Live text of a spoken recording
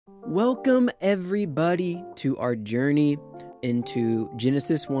Welcome, everybody, to our journey into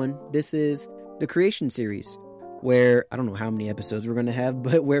Genesis 1. This is the creation series, where I don't know how many episodes we're going to have,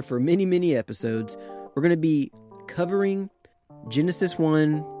 but where for many, many episodes, we're going to be covering Genesis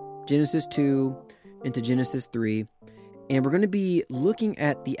 1, Genesis 2, into Genesis 3, and we're going to be looking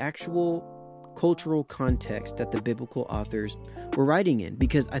at the actual cultural context that the biblical authors were writing in,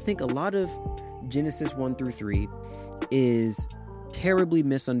 because I think a lot of Genesis 1 through 3 is terribly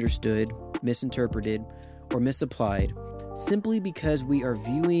misunderstood, misinterpreted, or misapplied simply because we are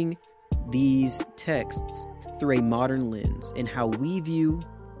viewing these texts through a modern lens in how we view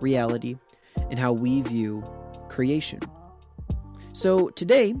reality and how we view creation. So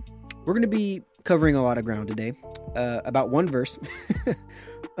today, we're going to be covering a lot of ground today, about one verse,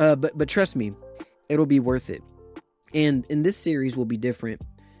 but trust me, it'll be worth it. And in this series will be different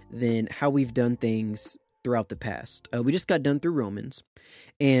than how we've done things throughout the past. We just got done through Romans,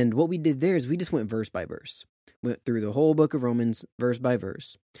 and what we did there is we just went verse by verse. Went through the whole book of Romans, verse by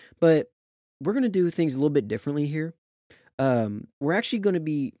verse. But we're going to do things a little bit differently here. We're actually going to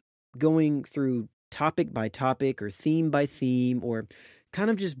be going through topic by topic or theme by theme, or kind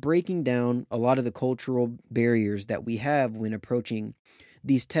of just breaking down a lot of the cultural barriers that we have when approaching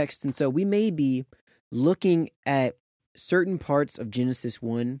these texts. And so we may be looking at certain parts of Genesis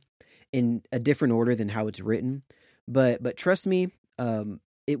 1 in a different order than how it's written. But trust me,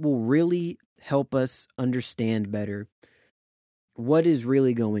 it will really help us understand better what is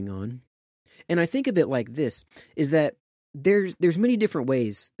really going on. And I think of it like this, is that there's many different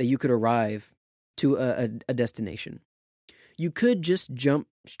ways that you could arrive to a destination. You could just jump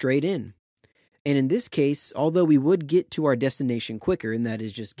straight in. And in this case, although we would get to our destination quicker, and that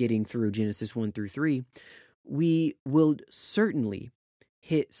is just getting through Genesis 1 through 3, we will certainly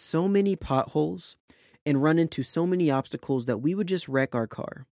hit so many potholes and run into so many obstacles that we would just wreck our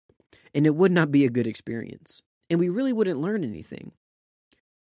car. And it would not be a good experience. And we really wouldn't learn anything.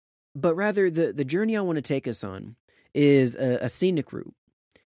 But rather, the journey I want to take us on is a scenic route.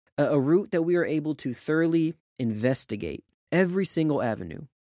 A route that we are able to thoroughly investigate every single avenue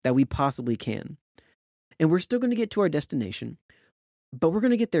that we possibly can. And we're still going to get to our destination, but we're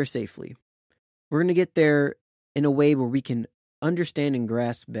going to get there safely. We're going to get there in a way where we can understand and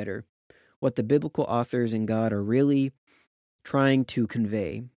grasp better what the biblical authors and God are really trying to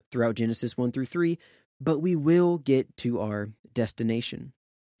convey throughout Genesis 1 through 3, but we will get to our destination.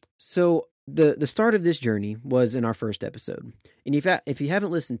 So the start of this journey was in our first episode. And if you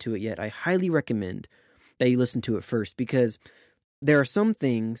haven't listened to it yet, I highly recommend that you listen to it first, because there are some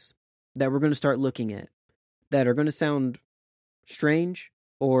things that we're going to start looking at that are going to sound strange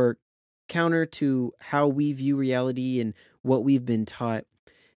or counter to how we view reality and what we've been taught.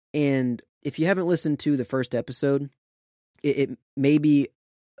 And if you haven't listened to the first episode, it may be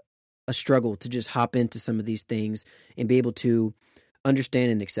a struggle to just hop into some of these things and be able to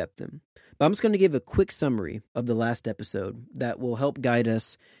understand and accept them. But I'm just going to give a quick summary of the last episode that will help guide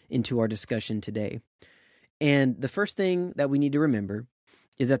us into our discussion today. And the first thing that we need to remember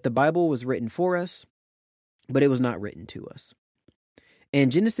is that the Bible was written for us, but it was not written to us. And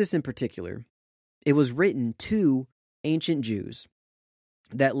Genesis in particular, it was written to ancient Jews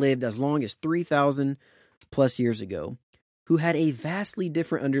that lived as long as 3,000 plus years ago, who had a vastly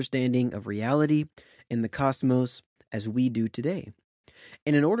different understanding of reality and the cosmos as we do today.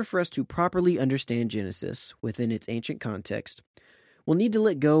 And in order for us to properly understand Genesis within its ancient context, we'll need to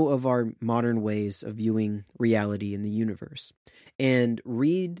let go of our modern ways of viewing reality in the universe and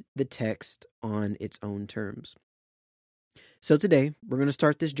read the text on its own terms. So today, we're going to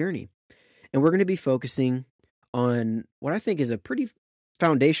start this journey, and we're going to be focusing on what I think is a pretty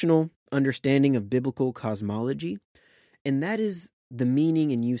foundational understanding of biblical cosmology, and that is the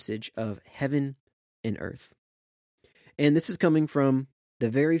meaning and usage of heaven and earth. And this is coming from the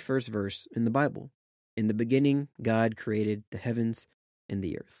very first verse in the Bible. In the beginning, God created the heavens and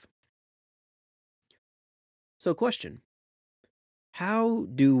the earth. So, question: how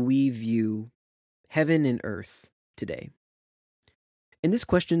do we view heaven and earth today? And this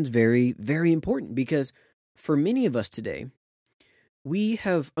question is very, very important, because for many of us today, we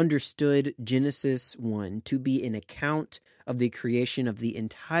have understood Genesis 1 to be an account of the creation of the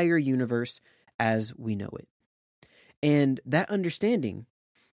entire universe as we know it. And that understanding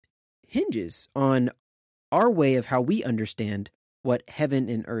hinges on our way of how we understand what heaven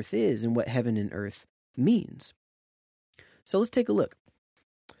and earth is and what heaven and earth means. So let's take a look.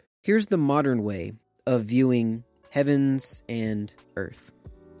 Here's the modern way of viewing heavens and earth.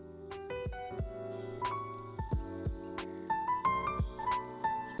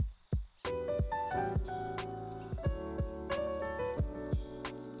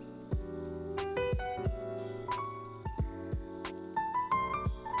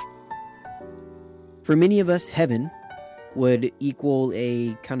 For many of us, heaven would equal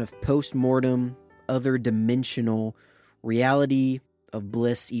a kind of post-mortem, other dimensional reality of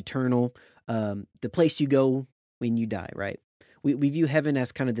bliss, eternal, the place you go when you die, right? We view heaven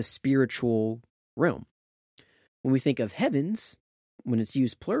as kind of the spiritual realm. When we think of heavens, when it's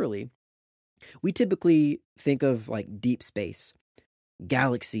used plurally, we typically think of like deep space,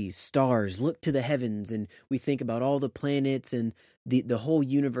 galaxies, stars, look to the heavens, and we think about all the planets and the whole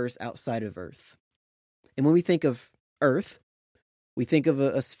universe outside of Earth. And when we think of Earth, we think of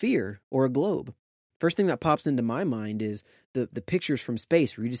a sphere or a globe. First thing that pops into my mind is the pictures from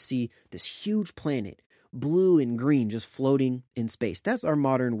space where you just see this huge planet, blue and green, just floating in space. That's our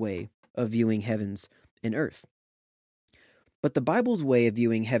modern way of viewing heavens and earth. But the Bible's way of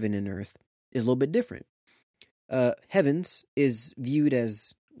viewing heaven and earth is a little bit different. Heavens is viewed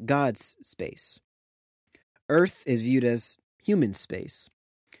as God's space. Earth is viewed as human space.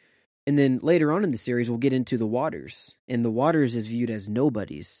 And then later on in the series, we'll get into the waters. And the waters is viewed as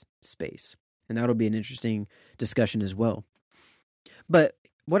nobody's space. And that'll be an interesting discussion as well. But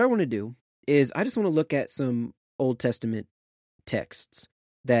what I want to do is I just want to look at some Old Testament texts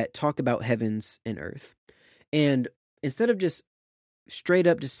that talk about heavens and earth. And instead of just straight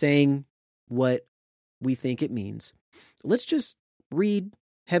up just saying what we think it means, let's just read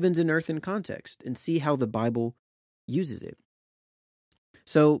heavens and earth in context and see how the Bible uses it.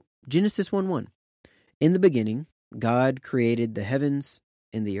 So, Genesis 1:1. In the beginning, God created the heavens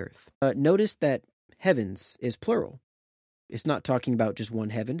and the earth. Notice that heavens is plural. It's not talking about just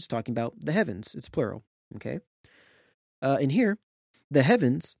one heaven. It's talking about the heavens. It's plural. Okay? And here, the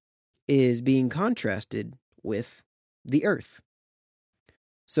heavens is being contrasted with the earth.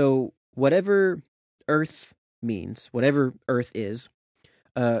 So, whatever earth means, whatever earth is,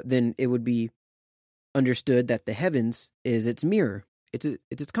 then it would be understood that the heavens is its mirror. It's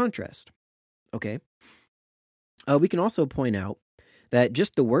its contrast. Okay? We can also point out that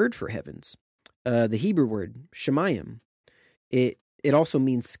just the word for heavens, the Hebrew word, shemayim, it also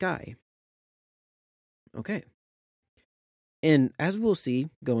means sky. Okay. And as we'll see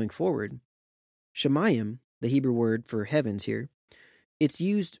going forward, shemayim, the Hebrew word for heavens here, it's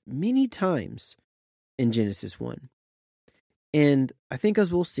used many times in Genesis 1. And I think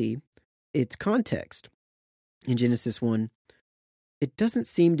as we'll see, its context in Genesis 1, it doesn't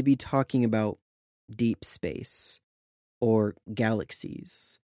seem to be talking about deep space or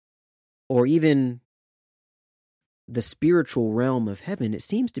galaxies or even the spiritual realm of heaven. It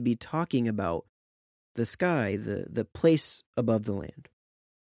seems to be talking about the sky, the place above the land.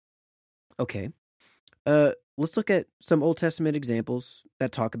 Okay. Let's look at some Old Testament examples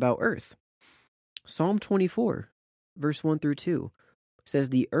that talk about earth. Psalm 24, verse 1 through 2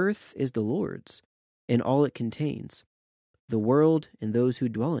 says, "The earth is the Lord's, and all it contains, the world and those who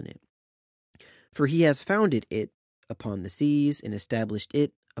dwell in it. For he has founded it upon the seas and established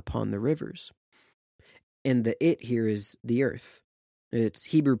it upon the rivers." And the it here is the earth. It's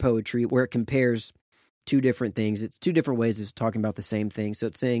Hebrew poetry where it compares two different things. It's two different ways of talking about the same thing. So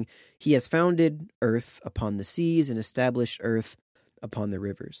it's saying he has founded earth upon the seas and established earth upon the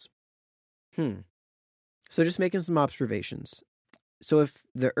rivers. So just making some observations. So if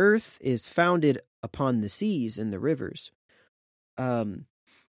the earth is founded upon the seas and the rivers,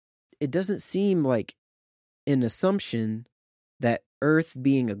 it doesn't seem like an assumption that earth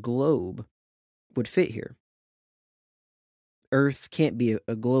being a globe would fit here. Earth can't be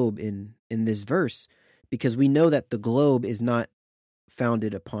a globe in this verse because we know that the globe is not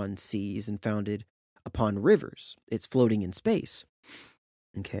founded upon seas and founded upon rivers. It's floating in space.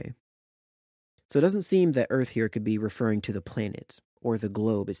 Okay. So it doesn't seem that Earth here could be referring to the planet or the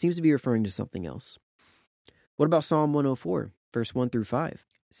globe. It seems to be referring to something else. What about Psalm 104, verse 1 through 5?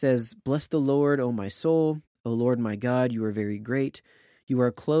 It says, "Bless the Lord, O my soul. O Lord my God, you are very great. You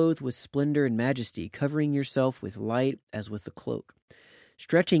are clothed with splendor and majesty, covering yourself with light as with a cloak,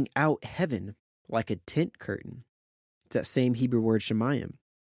 stretching out heaven like a tent curtain." It's that same Hebrew word shemayim.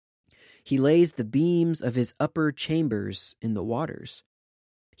 "He lays the beams of his upper chambers in the waters.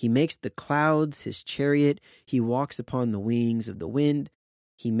 He makes the clouds his chariot. He walks upon the wings of the wind.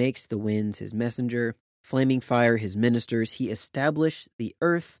 He makes the winds his messenger, flaming fire his ministers. He established the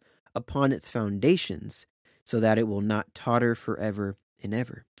earth upon its foundations so that it will not totter forever and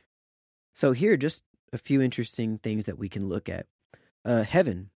ever." So here, just a few interesting things that we can look at.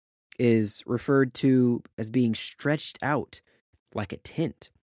 Heaven is referred to as being stretched out like a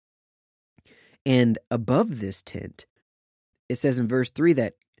tent. And above this tent, it says in verse 3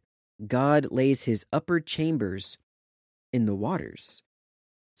 that God lays his upper chambers in the waters.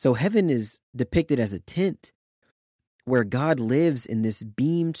 So heaven is depicted as a tent where God lives in this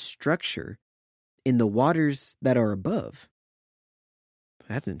beamed structure in the waters that are above.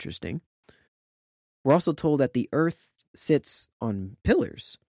 That's interesting. We're also told that the earth sits on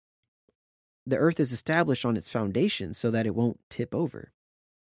pillars. The earth is established on its foundation so that it won't tip over.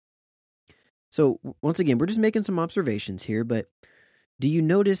 So, once again, we're just making some observations here, but do you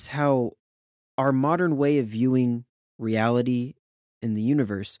notice how our modern way of viewing reality in the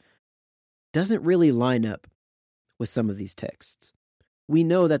universe doesn't really line up with some of these texts? We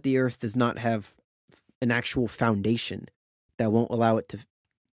know that the earth does not have an actual foundation that won't allow it to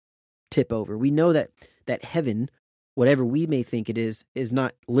tip over. We know that heaven, whatever we may think it is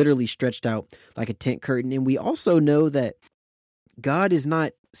not literally stretched out like a tent curtain. And we also know that God is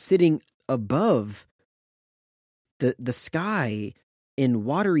not sitting above the sky in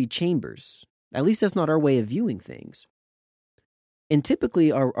watery chambers. At least that's not our way of viewing things. And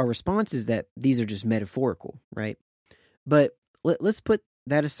typically our response is that these are just metaphorical, right? But let's put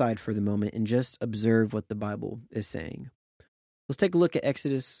that aside for the moment and just observe what the Bible is saying. Let's take a look at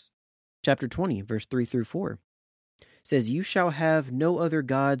Exodus chapter 20, verse 3 through 4. It says, "You shall have no other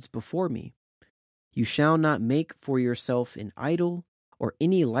gods before me. You shall not make for yourself an idol or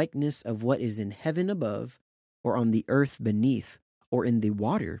any likeness of what is in heaven above, or on the earth beneath, or in the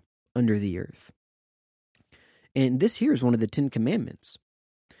water under the earth." And this here is one of the 10 Commandments.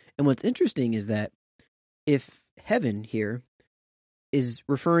 And what's interesting is that if heaven here is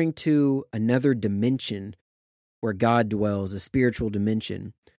referring to another dimension where God dwells, a spiritual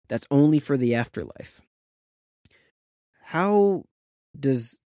dimension that's only for the afterlife, how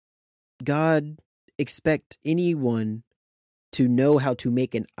does God expect anyone to know how to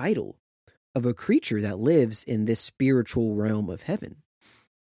make an idol of a creature that lives in this spiritual realm of heaven?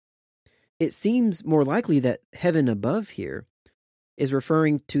 It seems more likely that heaven above here is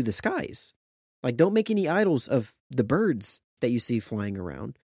referring to the skies. Like, don't make any idols of the birds that you see flying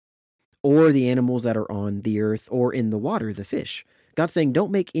around, or the animals that are on the earth or in the water, the fish. God's saying,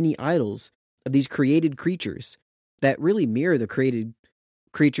 don't make any idols of these created creatures that really mirror the created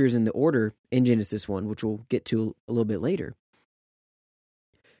creatures in the order in Genesis 1, which we'll get to a little bit later.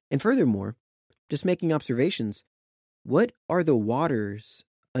 And furthermore, just making observations, what are the waters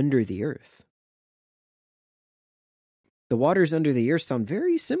under the earth? The waters under the earth sound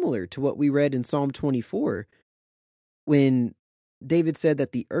very similar to what we read in Psalm 24, when David said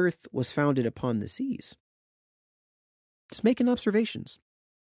that the earth was founded upon the seas. Just making observations.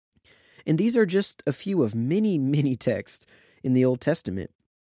 And these are just a few of many, many texts in the Old Testament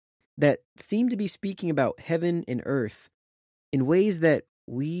that seem to be speaking about heaven and earth in ways that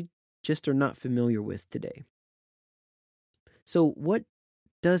we just are not familiar with today. So what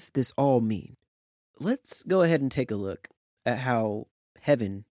does this all mean? Let's go ahead and take a look at how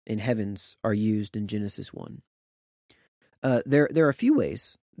heaven and heavens are used in Genesis 1. There are a few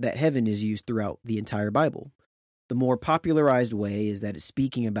ways that heaven is used throughout the entire Bible. The more popularized way is that it's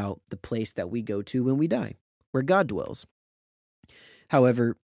speaking about the place that we go to when we die, where God dwells.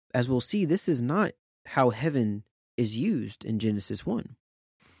 However, as we'll see, this is not how heaven is used in Genesis 1.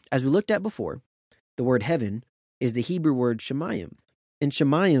 As we looked at before, the word heaven is the Hebrew word shemayim, and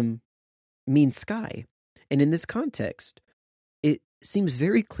shemayim means sky. And in this context, it seems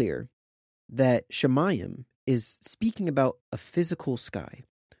very clear that shemayim is speaking about a physical sky.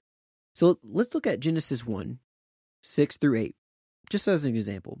 So let's look at Genesis 1, 6 through 8, just as an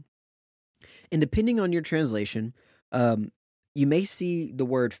example. And depending on your translation, you may see the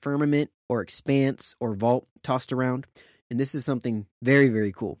word firmament or expanse or vault tossed around. And this is something very,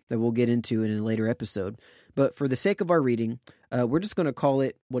 very cool that we'll get into in a later episode. But for the sake of our reading, we're just going to call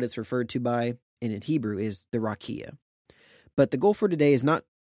it what it's referred to by, and in Hebrew, is the rakia. But the goal for today is not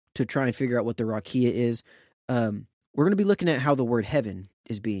to try and figure out what the rakia is. We're going to be looking at how the word heaven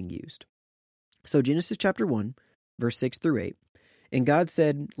is being used. So Genesis chapter 1, verse 6 through 8. And God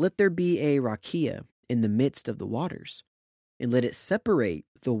said, "Let there be a rakia in the midst of the waters, and let it separate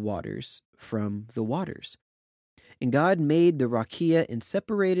the waters from the waters. And God made the rakia and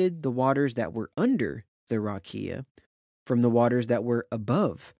separated the waters that were under the rakia from the waters that were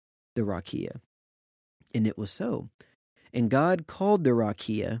above the rakia. And it was so. And God called the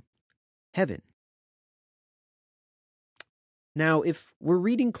rakia heaven." Now, if we're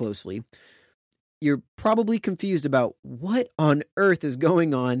reading closely, you're probably confused about what on earth is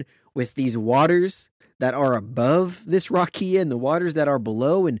going on with these waters that are above this rakia and the waters that are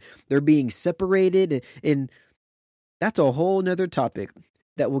below, and they're being separated. And that's a whole nother topic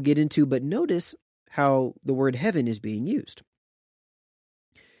that we'll get into, but notice how the word heaven is being used.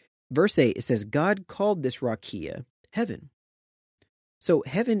 Verse 8, it says, God called this rakia heaven. So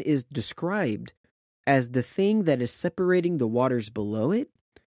heaven is described as the thing that is separating the waters below it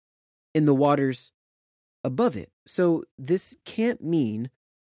in the waters above it. So this can't mean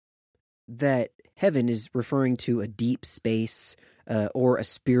that heaven is referring to a deep space or a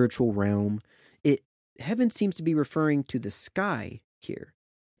spiritual realm. Heaven seems to be referring to the sky here,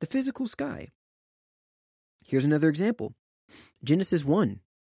 the physical sky. Here's another example. Genesis 1,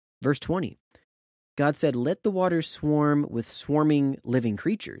 verse 20. God said, "Let the waters swarm with swarming living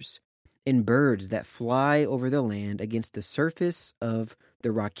creatures, and birds that fly over the land against the surface of the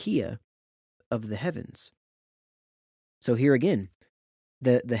rakia of the heavens." So here again,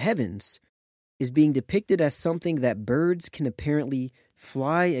 the heavens is being depicted as something that birds can apparently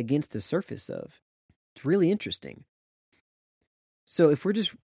fly against the surface of. It's really interesting. So if we're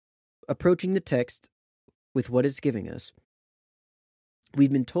just approaching the text with what it's giving us,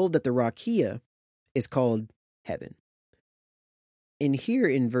 we've been told that the rakia is called heaven. And here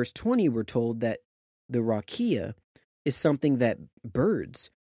in verse 20, we're told that the rakia is something that birds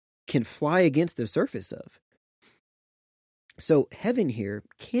can fly against the surface of. So heaven here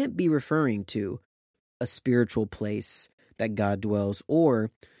can't be referring to a spiritual place that God dwells,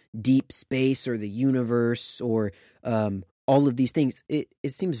 or deep space, or the universe, or all of these things. It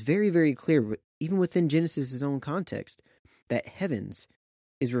seems very, very clear, even within Genesis' own context, that heavens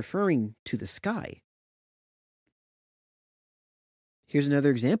is referring to the sky. Here's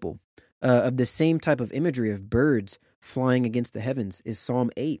another example of the same type of imagery of birds flying against the heavens is Psalm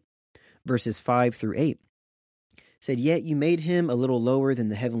 8, verses 5 through 8. It said, "Yet you made him a little lower than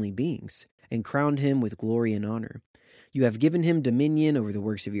the heavenly beings, and crowned him with glory and honor. You have given him dominion over the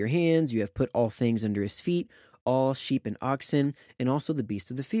works of your hands. You have put all things under his feet, all sheep and oxen, and also the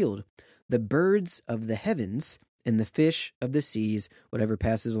beasts of the field, the birds of the heavens, and the fish of the seas, whatever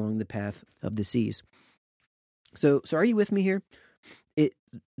passes along the path of the seas." So are you with me here? It's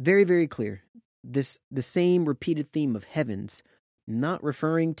very, very clear. The same repeated theme of heavens, not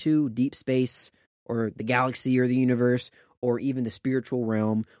referring to deep space or the galaxy or the universe or even the spiritual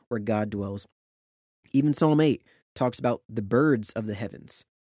realm where God dwells. Even Psalm 8 talks about the birds of the heavens.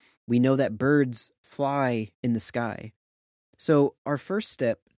 We know that birds fly in the sky. So our first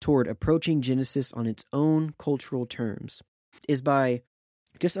step toward approaching Genesis on its own cultural terms is by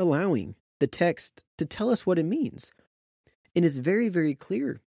just allowing the text to tell us what it means. And it's very, very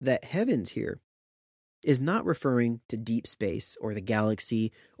clear that heavens here is not referring to deep space or the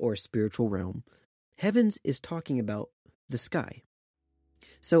galaxy or a spiritual realm. Heavens is talking about the sky.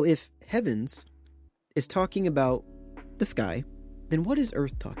 So if heavens is talking about the sky, then what is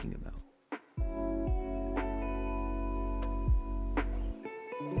earth talking about?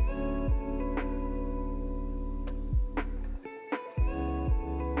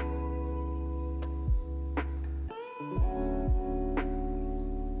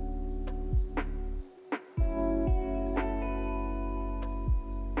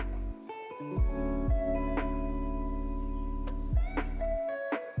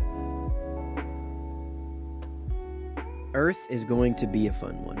 Earth is going to be a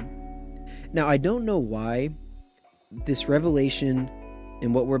fun one. Now, I don't know why this revelation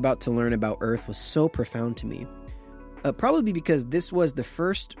and what we're about to learn about Earth was so profound to me. Probably because this was the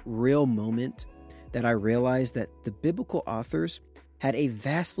first real moment that I realized that the biblical authors had a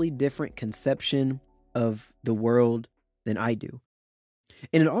vastly different conception of the world than I do.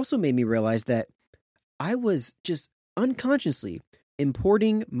 And it also made me realize that I was just unconsciously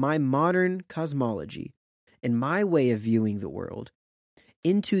importing my modern cosmology and my way of viewing the world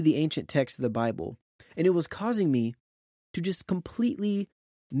into the ancient text of the Bible. And it was causing me to just completely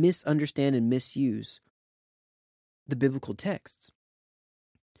misunderstand and misuse the biblical texts.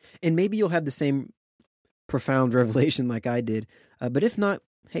 And maybe you'll have the same profound revelation like I did. But if not,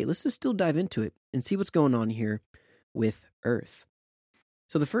 hey, let's just still dive into it and see what's going on here with earth.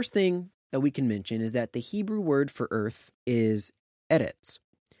 So the first thing that we can mention is that the Hebrew word for earth is eretz.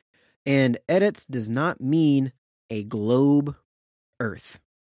 And eretz does not mean a globe earth.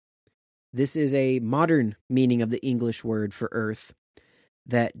 This is a modern meaning of the English word for earth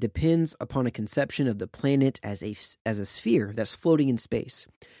that depends upon a conception of the planet as a sphere that's floating in space.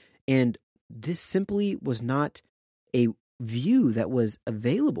 And this simply was not a view that was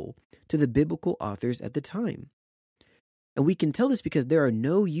available to the biblical authors at the time. And we can tell this because there are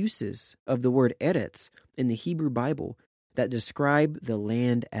no uses of the word eretz in the Hebrew Bible that describe the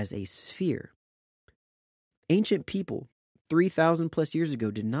land as a sphere. Ancient people, 3,000 plus years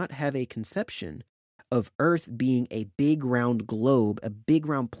ago, did not have a conception of Earth being a big round globe, a big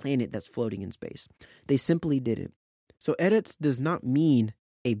round planet that's floating in space. They simply didn't. So eretz does not mean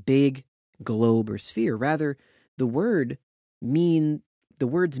a big globe or sphere. Rather, the word's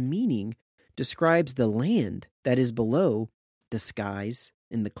meaning describes the land that is below the skies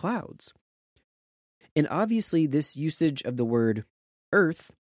in the clouds. And obviously, this usage of the word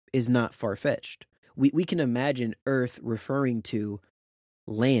earth is not far-fetched. We can imagine earth referring to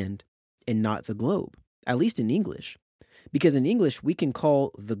land and not the globe, at least in English. Because in English, we can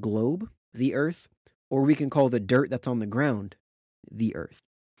call the globe the earth, or we can call the dirt that's on the ground the earth.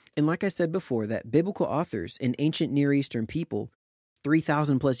 And like I said before, that biblical authors and ancient Near Eastern people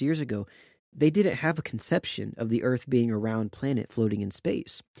 3,000 plus years ago, they didn't have a conception of the earth being a round planet floating in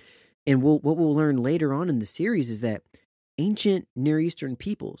space. And what we'll learn later on in the series is that ancient Near Eastern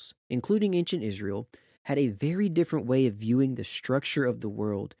peoples, including ancient Israel, had a very different way of viewing the structure of the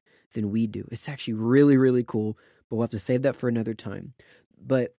world than we do. It's actually really, really cool, but we'll have to save that for another time.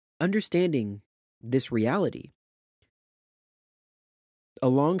 But understanding this reality,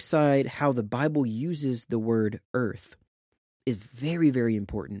 alongside how the Bible uses the word earth, is very, very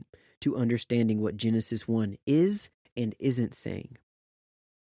important to understanding what Genesis 1 is and isn't saying.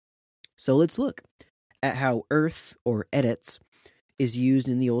 So let's look at how earth, or eretz, is used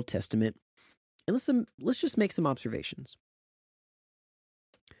in the Old Testament, and let's just make some observations.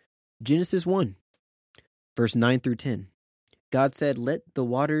 Genesis 1, verse 9 through 10. God said, "Let the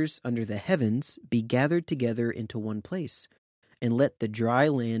waters under the heavens be gathered together into one place, and let the dry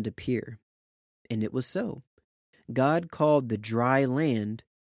land appear." And it was so. God called the dry land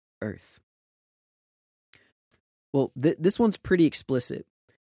earth. Well, this one's pretty explicit.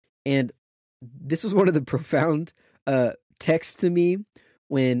 And this was one of the profound texts to me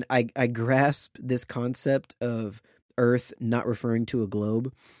when I grasped this concept of earth not referring to a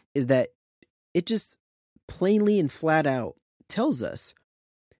globe, is that it just plainly and flat out tells us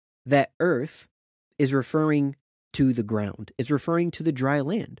that earth is referring to the ground. It's referring to the dry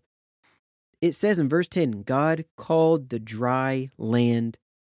land. It says in verse 10, God called the dry land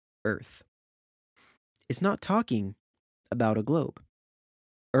earth. It's not talking about a globe.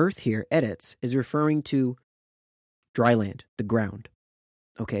 Earth here, eretz, is referring to dry land, the ground.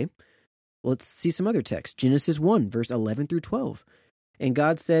 Okay, let's see some other text. Genesis 1, verse 11 through 12. And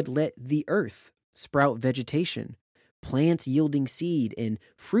God said, "Let the earth sprout vegetation, plants yielding seed, and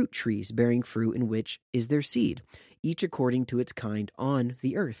fruit trees bearing fruit in which is their seed, each according to its kind on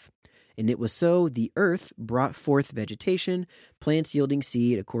the earth." And it was so. The earth brought forth vegetation, plants yielding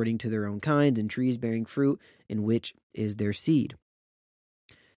seed according to their own kinds, and trees bearing fruit in which is their seed.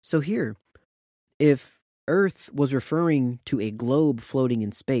 So here, if earth was referring to a globe floating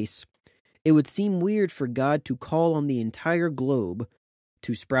in space, it would seem weird for God to call on the entire globe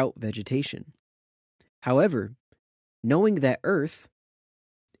to sprout vegetation. However, knowing that earth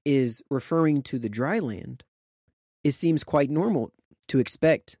is referring to the dry land, it seems quite normal to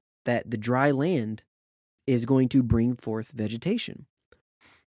expect that the dry land is going to bring forth vegetation.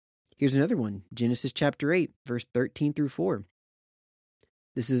 Here's another one, Genesis chapter 8, verse 13 through 4.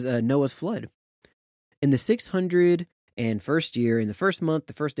 This is Noah's flood. In the 601st year, in the first month,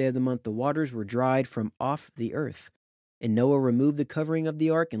 the first day of the month, the waters were dried from off the earth. And Noah removed the covering of the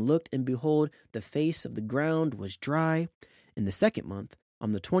ark and looked, and behold, the face of the ground was dry. In the second month,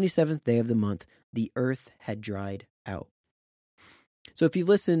 on the 27th day of the month, the earth had dried out. So if you've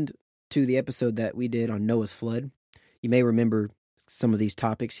listened to the episode that we did on Noah's flood, you may remember some of these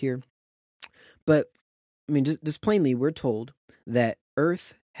topics here. But, I mean, just plainly, we're told that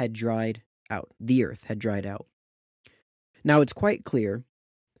earth had dried out. The earth had dried out. Now, it's quite clear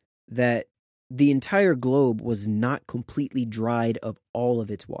that the entire globe was not completely dried of all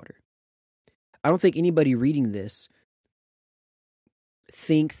of its water. I don't think anybody reading this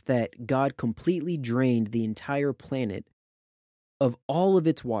thinks that God completely drained the entire planet of all of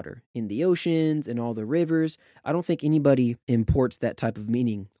its water in the oceans and all the rivers. I don't think anybody imports that type of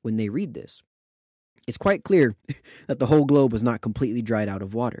meaning when they read this. It's quite clear that the whole globe was not completely dried out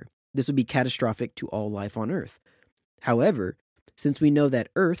of water. This would be catastrophic to all life on Earth. However, since we know that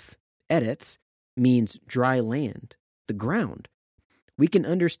earth, eretz, means dry land, the ground, we can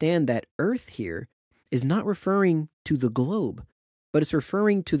understand that earth here is not referring to the globe, but it's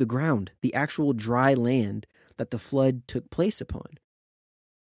referring to the ground, the actual dry land that the flood took place upon.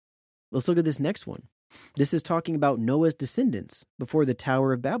 Let's look at this next one. This is talking about Noah's descendants before the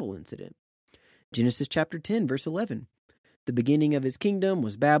Tower of Babel incident. Genesis chapter 10, verse 11. The beginning of his kingdom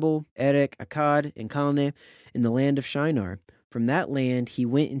was Babel, Erech, Akkad, and Calneh in the land of Shinar. From that land he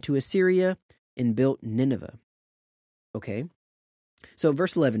went into Assyria and built Nineveh. Okay. So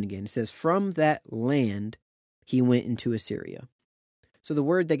verse 11 again, it says, from that land he went into Assyria. So the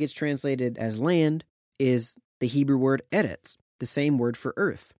word that gets translated as land is the Hebrew word eretz, the same word for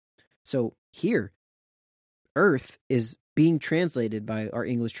earth. So here, earth is being translated by our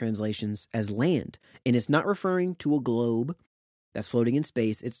English translations as land, and it's not referring to a globe. that's floating in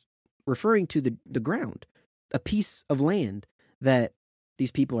space. It's referring to the ground, a piece of land that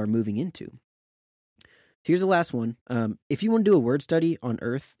these people are moving into. Here's the last one. If you want to do a word study on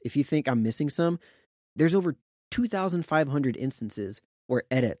Earth, if you think I'm missing some, there's over 2,500 instances where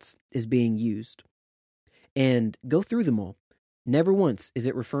edets is being used. And go through them all. Never once is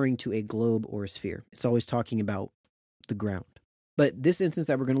it referring to a globe or a sphere. It's always talking about the ground. But this instance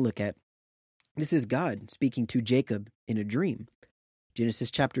that we're going to look at, this is God speaking to Jacob in a dream.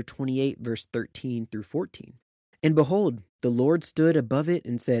 Genesis chapter 28, verse 13 through 14. And behold, the Lord stood above it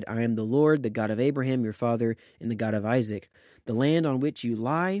and said, I am the Lord, the God of Abraham, your father, and the God of Isaac. The land on which you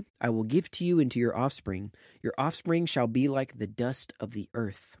lie, I will give to you and to your offspring. Your offspring shall be like the dust of the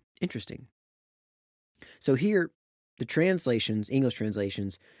earth. Interesting. So here, the translations, English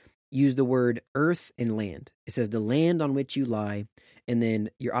translations, use the word earth and land. It says the land on which you lie, and then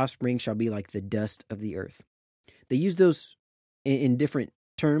your offspring shall be like the dust of the earth. They use those in different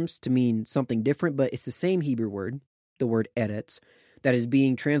terms to mean something different, but it's the same Hebrew word, the word eretz, that is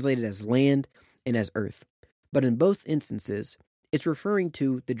being translated as land and as earth. But in both instances, it's referring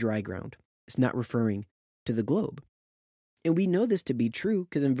to the dry ground. It's not referring to the globe. And we know this to be true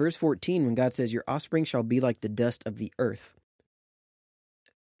because in verse 14, when God says, your offspring shall be like the dust of the earth,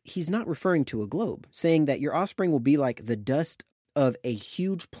 he's not referring to a globe. Saying that your offspring will be like the dust of a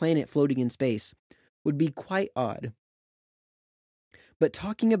huge planet floating in space would be quite odd. But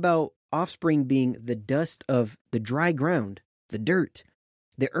talking about offspring being the dust of the dry ground, the dirt,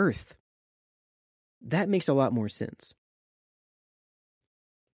 the earth, that makes a lot more sense.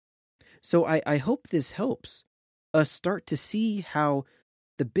 So I hope this helps us start to see how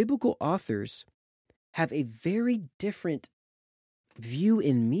the biblical authors have a very different view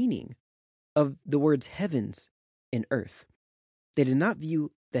and meaning of the words heavens and earth. They did not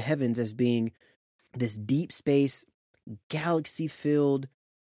view the heavens as being this deep space, galaxy-filled,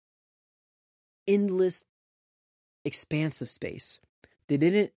 endless expanse of space. They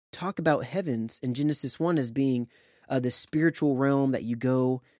didn't talk about heavens in Genesis 1 as being the spiritual realm that you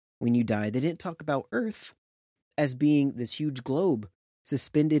go when you die. They didn't talk about earth as being this huge globe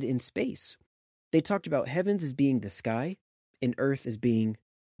suspended in space. They talked about heavens as being the sky and earth as being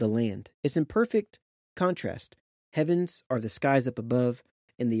the land. It's in perfect contrast. Heavens are the skies up above,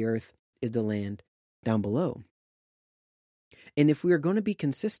 and the earth is the land down below. And if we are going to be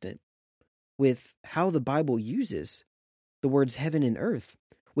consistent with how the Bible uses the words heaven and earth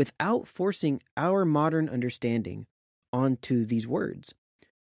without forcing our modern understanding onto these words,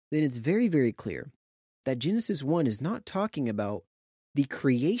 then it's very, very clear that Genesis 1 is not talking about the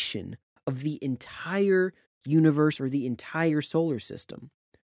creation of the entire universe or the entire solar system,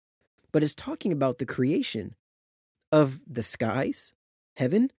 but is talking about the creation of the skies,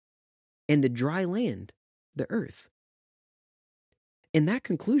 heaven, and the dry land, the earth. And that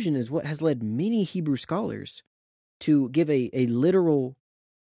conclusion is what has led many Hebrew scholars to give a literal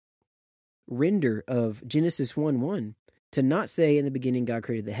render of Genesis 1:1, to not say in the beginning God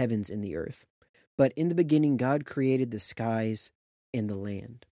created the heavens and the earth, but in the beginning God created the skies and the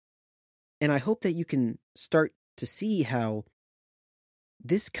land. And I hope that you can start to see how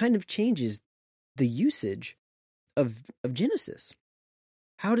this kind of changes the usage of Genesis.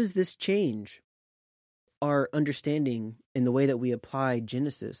 How does this change our understanding in the way that we apply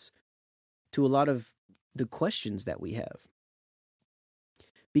Genesis to a lot of the questions that we have?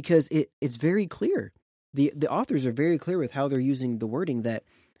 Because it's very clear. The authors are very clear with how they're using the wording that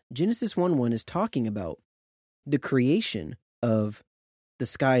Genesis 1:1 is talking about the creation of the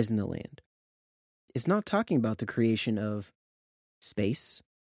skies and the land. It's not talking about the creation of space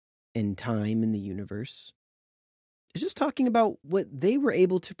and time in the universe. It's just talking about what they were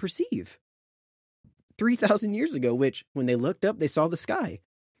able to perceive 3,000 years ago, which when they looked up, they saw the sky.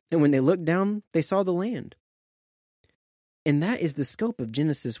 And when they looked down, they saw the land. And that is the scope of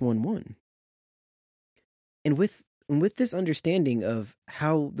Genesis 1:1. And with this understanding of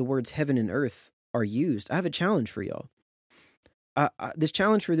how the words heaven and earth are used, I have a challenge for y'all. This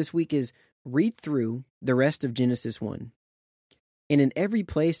challenge for this week is read through the rest of Genesis 1. And in every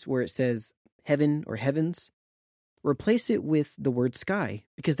place where it says heaven or heavens, replace it with the word sky,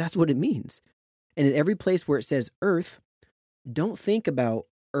 because that's what it means. And in every place where it says earth, don't think about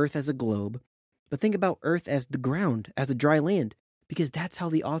earth as a globe, but think about earth as the ground, as the dry land, because that's how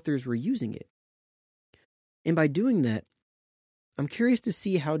the authors were using it. And by doing that, I'm curious to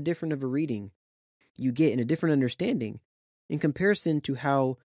see how different of a reading you get and a different understanding in comparison to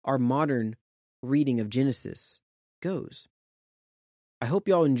how our modern reading of Genesis goes. I hope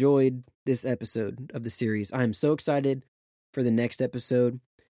y'all enjoyed this episode of the series. I am so excited for the next episode,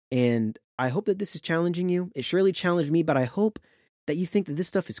 and I hope that this is challenging you. It surely challenged me, but I hope that you think that this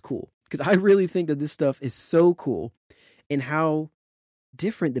stuff is cool. Because I really think that this stuff is so cool in how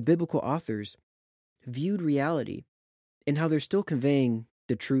different the biblical authors viewed reality and how they're still conveying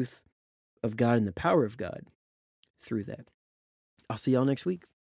the truth of God and the power of God through that. I'll see y'all next week.